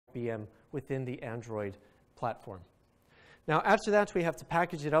VM within the Android platform. Now, after that, we have to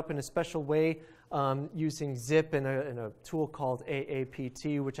package it up in a special way using zip and a tool called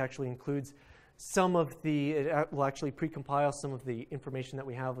AAPT, which actually includes some of the, it will actually precompile some of the information that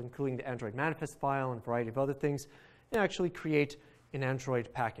we have, including the Android manifest file and a variety of other things, and actually create an Android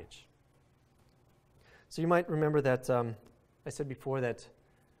package. So you might remember that I said before that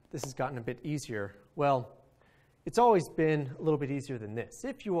this has gotten a bit easier. Well, it's always been a little bit easier than this.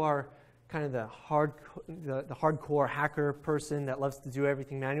 If you are kind of the hardcore hacker person that loves to do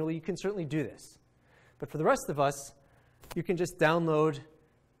everything manually, you can certainly do this. But for the rest of us, you can just download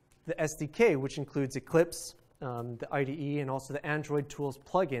the SDK, which includes Eclipse, the IDE, and also the Android Tools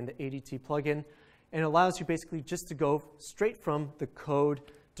plugin, the ADT plugin, and it allows you basically just to go straight from the code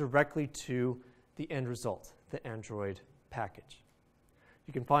directly to the end result, the Android package.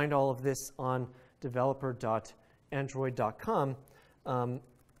 You can find all of this on developer.android.com.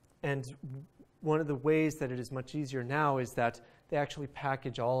 And one of the ways that it is much easier now is that they actually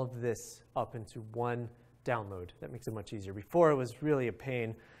package all of this up into one download. That makes it much easier. Before, it was really a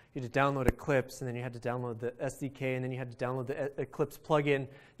pain. You had to download Eclipse, and then you had to download the SDK, and then you had to download the Eclipse plugin. And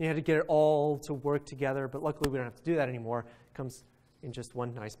you had to get it all to work together. But luckily, we don't have to do that anymore. It comes in just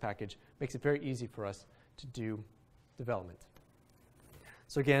one nice package. Makes it very easy for us to do development.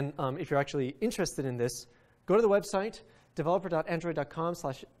 So again, if you're actually interested in this, go to the website,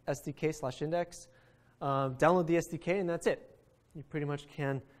 developer.android.com/SDK/index. Download the SDK, and that's it. You pretty much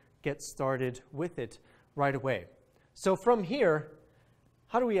can get started with it right away. So from here,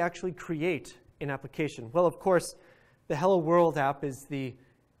 how do we actually create an application? Well, of course, the Hello World app is the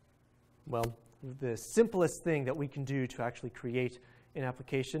simplest thing that we can do to actually create an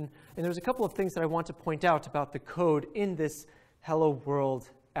application. And there's a couple of things that I want to point out about the code in this Hello World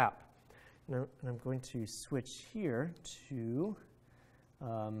app. And I'm going to switch here to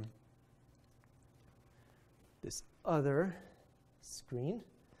this other screen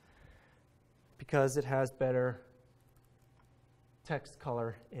because it has better text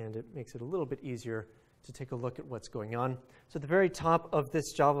color and it makes it a little bit easier to take a look at what's going on. So at the very top of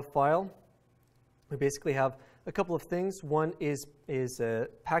this Java file, we basically have a couple of things. One is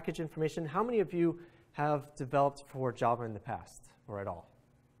package information. How many of you have developed for Java in the past or at all?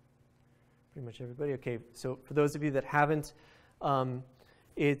 Pretty much everybody. OK, so for those of you that haven't,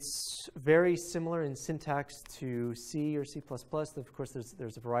 it's very similar in syntax to C or C++. Of course,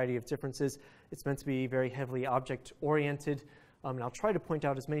 there's a variety of differences. It's meant to be very heavily object-oriented. And I'll try to point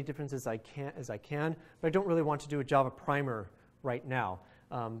out as many differences as I can, but I don't really want to do a Java primer right now.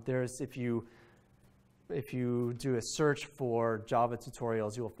 If you do a search for Java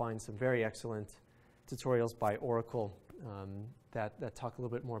tutorials, you will find some very excellent tutorials by Oracle that talk a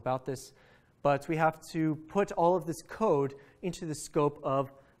little bit more about this. But we have to put all of this code into the scope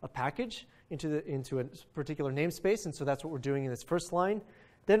of a package, into a particular namespace, and so that's what we're doing in this first line.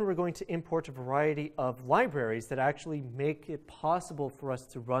 Then we're going to import a variety of libraries that actually make it possible for us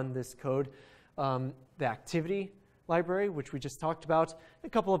to run this code. The activity library, which we just talked about, a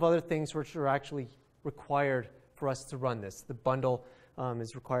couple of other things which are actually required for us to run this. The bundle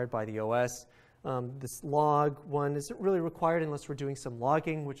is required by the OS. This log one isn't really required unless we're doing some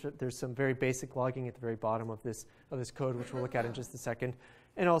logging, which there's some very basic logging at the very bottom of this code, which we'll look at in just a second.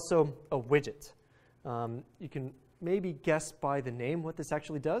 And also a widget. You can maybe guess by the name what this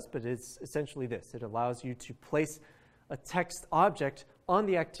actually does, but it's essentially this. It allows you to place a text object on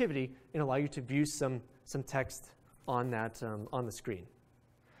the activity and allow you to view some text on that on the screen.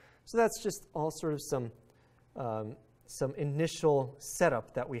 So that's just all sort of some initial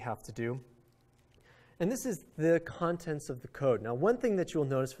setup that we have to do. And this is the contents of the code. Now, one thing that you'll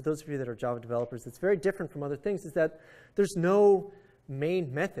notice, for those of you that are Java developers, that's very different from other things, is that there's no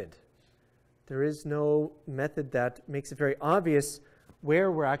main method. There is no method that makes it very obvious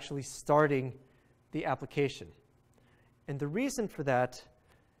where we're actually starting the application. And the reason for that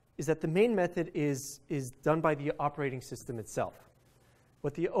is that the main method is done by the operating system itself.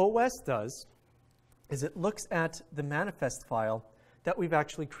 What the OS does is it looks at the manifest file that we've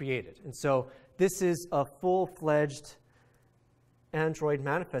actually created. And so this is a full-fledged Android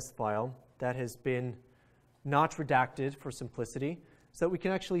manifest file that has been not redacted for simplicity, so that we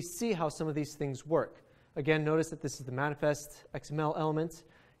can actually see how some of these things work. Again, notice that this is the manifest XML element,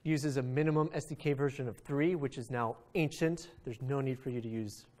 uses a minimum SDK version of 3, which is now ancient. There's no need for you to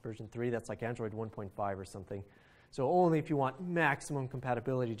use version 3. That's like Android 1.5 or something. So only if you want maximum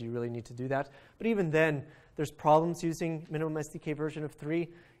compatibility do you really need to do that. But even then, there's problems using minimum SDK version of 3.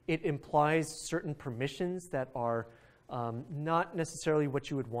 It implies certain permissions that are not necessarily what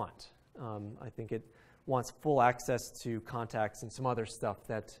you would want. I think it wants full access to contacts and some other stuff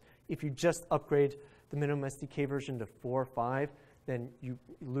that if you just upgrade the minimum SDK version to 4 or 5, then you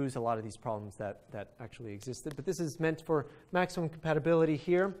lose a lot of these problems that actually existed. But this is meant for maximum compatibility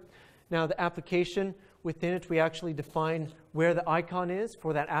here. Now the application, within it we actually define where the icon is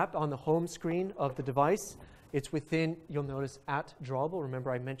for that app on the home screen of the device. It's within, you'll notice, @drawable.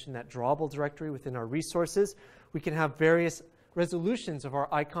 Remember I mentioned that drawable directory within our resources. We can have various resolutions of our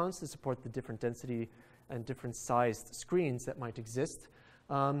icons to support the different density and different sized screens that might exist.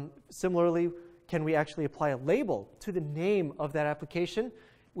 Similarly, can we actually apply a label to the name of that application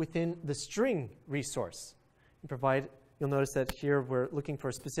within the string resource? And provide, you'll notice that here we're looking for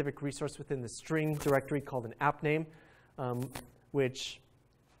a specific resource within the string directory called an app name, which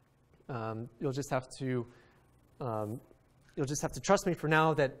you'll just have to trust me for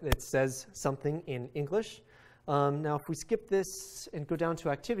now that it says something in English. Now, if we skip this and go down to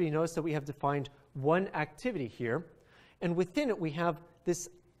activity, notice that we have defined one activity here. And within it, we have this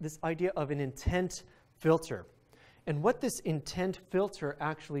idea of an intent filter. And what this intent filter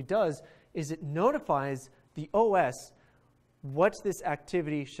actually does is it notifies the OS what this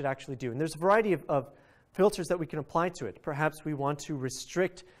activity should actually do. And there's a variety of filters that we can apply to it. Perhaps we want to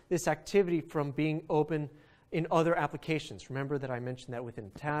restrict this activity from being open in other applications. Remember that I mentioned that within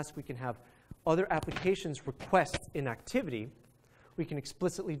a task, we can have other applications request an activity. We can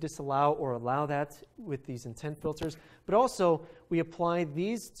explicitly disallow or allow that with these intent filters. But also, we apply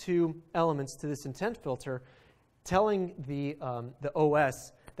these two elements to this intent filter, telling the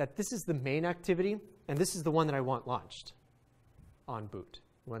OS that this is the main activity, and this is the one that I want launched on boot.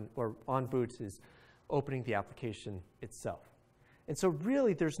 Or on boot is opening the application itself. And so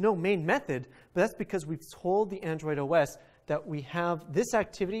really, there's no main method, but that's because we've told the Android OS that we have this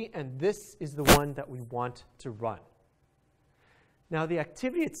activity, and this is the one that we want to run. Now, the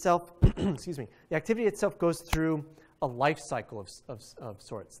activity itself, excuse me, the activity itself goes through a life cycle of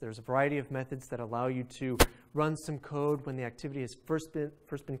sorts. There's a variety of methods that allow you to run some code when the activity has first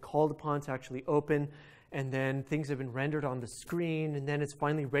been called upon to actually open, and then things have been rendered on the screen, and then it's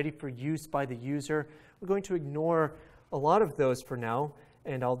finally ready for use by the user. We're going to ignore a lot of those for now,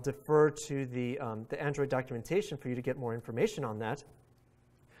 and I'll defer to the Android documentation for you to get more information on that.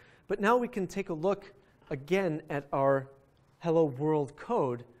 But now we can take a look again at our Hello World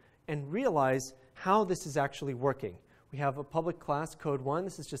code and realize how this is actually working. We have a public class, code1.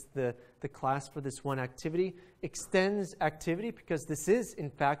 This is just the class for this one activity. Extends activity because this is, in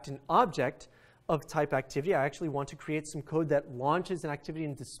fact, an object of type activity. I actually want to create some code that launches an activity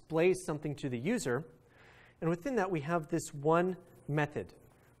and displays something to the user. And within that, we have this one method,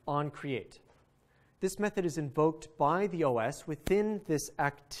 onCreate. This method is invoked by the OS within this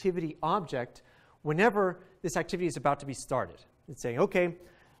activity object whenever this activity is about to be started. It's saying, OK,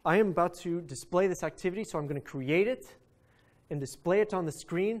 I am about to display this activity, so I'm going to create it and display it on the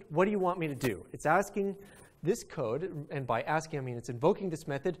screen. What do you want me to do? It's asking this code, and by asking, I mean it's invoking this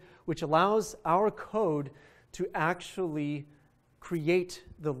method, which allows our code to actually create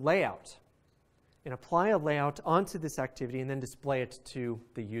the layout and apply a layout onto this activity and then display it to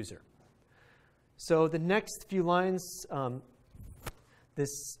the user. So the next few lines,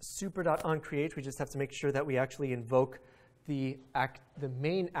 this super.onCreate, we just have to make sure that we actually invoke the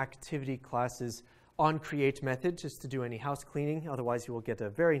main activity class's onCreate method just to do any house cleaning. Otherwise, you will get a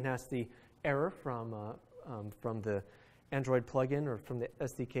very nasty error from the Android plugin or from the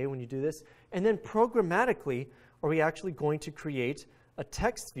SDK when you do this. And then programmatically, are we actually going to create a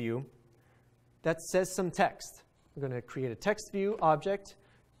text view that says some text? We're going to create a text view object,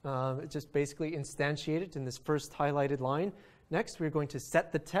 just basically instantiate it in this first highlighted line. Next, we're going to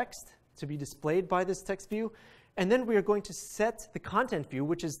set the text to be displayed by this text view. And then we are going to set the content view,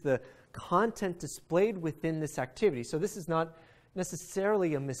 which is the content displayed within this activity. So this is not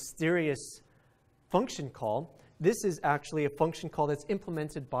necessarily a mysterious function call. This is actually a function call that's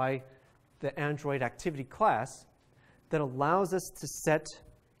implemented by the Android activity class that allows us to set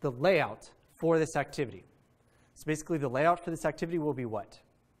the layout for this activity. So basically, the layout for this activity will be what?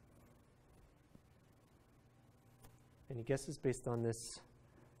 Any guesses based on this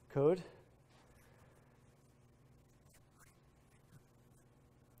code?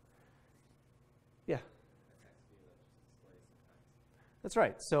 Yeah. That's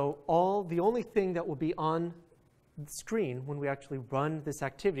right. So the only thing that will be on the screen when we actually run this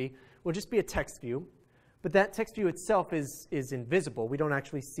activity will just be a text view. But that text view itself is invisible. We don't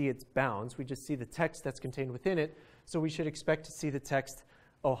actually see its bounds. We just see the text that's contained within it. So we should expect to see the text,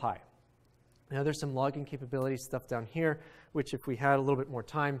 oh, hi. Now, there's some logging capability stuff down here, which if we had a little bit more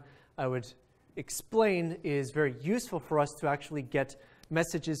time, I would explain is very useful for us to actually get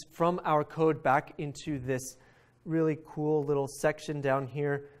messages from our code back into this really cool little section down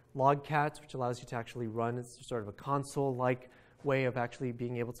here, logcats, which allows you to actually run. It's sort of a console-like way of actually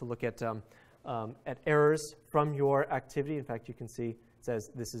being able to look at errors from your activity. In fact, you can see it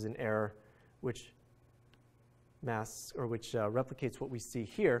says this is an error which masks or which replicates what we see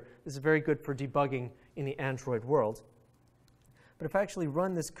here. This is very good for debugging in the Android world. But if I actually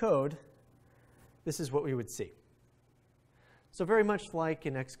run this code, this is what we would see. So very much like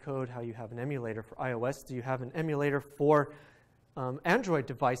in Xcode, how you have an emulator for iOS, do you have an emulator for Android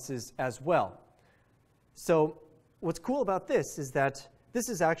devices as well? So what's cool about this is that this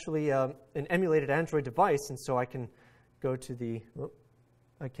is actually an emulated Android device, and so I can go to the, oh,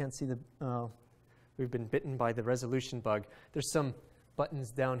 I can't see the, we've been bitten by the resolution bug. There's some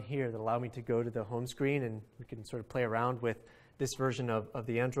buttons down here that allow me to go to the home screen, and we can sort of play around with this version of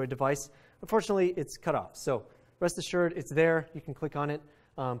the Android device. Unfortunately, it's cut off. So rest assured, it's there. You can click on it,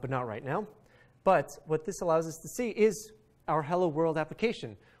 but not right now. But what this allows us to see is our Hello World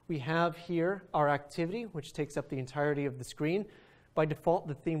application. We have here our activity, which takes up the entirety of the screen. By default,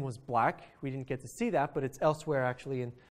 the theme was black. We didn't get to see that, but it's elsewhere actually in